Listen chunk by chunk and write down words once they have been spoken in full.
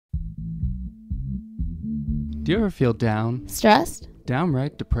Do you ever feel down? Stressed?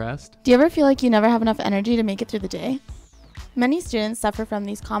 Downright depressed? Do you ever feel like you never have enough energy to make it through the day? Many students suffer from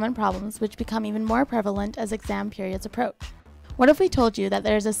these common problems, which become even more prevalent as exam periods approach. What if we told you that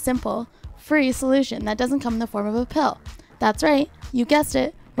there's a simple, free solution that doesn't come in the form of a pill? That's right, you guessed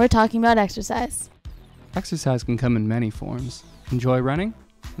it, we're talking about exercise. Exercise can come in many forms. Enjoy running?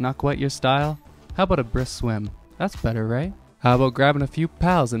 Not quite your style? How about a brisk swim? That's better, right? How about grabbing a few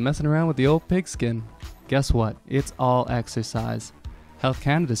pals and messing around with the old pigskin? Guess what? It's all exercise. Health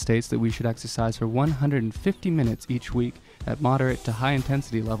Canada states that we should exercise for 150 minutes each week at moderate to high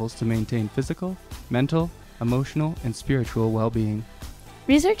intensity levels to maintain physical, mental, emotional, and spiritual well-being.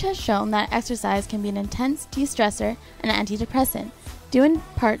 Research has shown that exercise can be an intense de-stressor and antidepressant, due in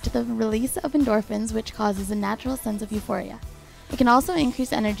part to the release of endorphins, which causes a natural sense of euphoria. It can also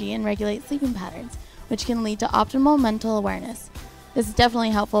increase energy and regulate sleeping patterns, which can lead to optimal mental awareness. This is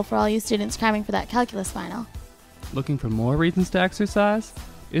definitely helpful for all you students cramming for that calculus final. Looking for more reasons to exercise?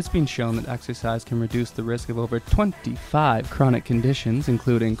 It's been shown that exercise can reduce the risk of over 25 chronic conditions,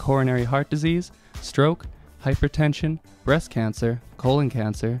 including coronary heart disease, stroke, hypertension, breast cancer, colon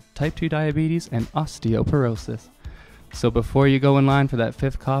cancer, type 2 diabetes, and osteoporosis. So before you go in line for that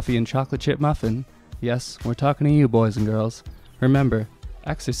 5th coffee and chocolate chip muffin, yes, we're talking to you boys and girls, remember,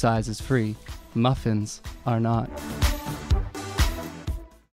 exercise is free, muffins are not.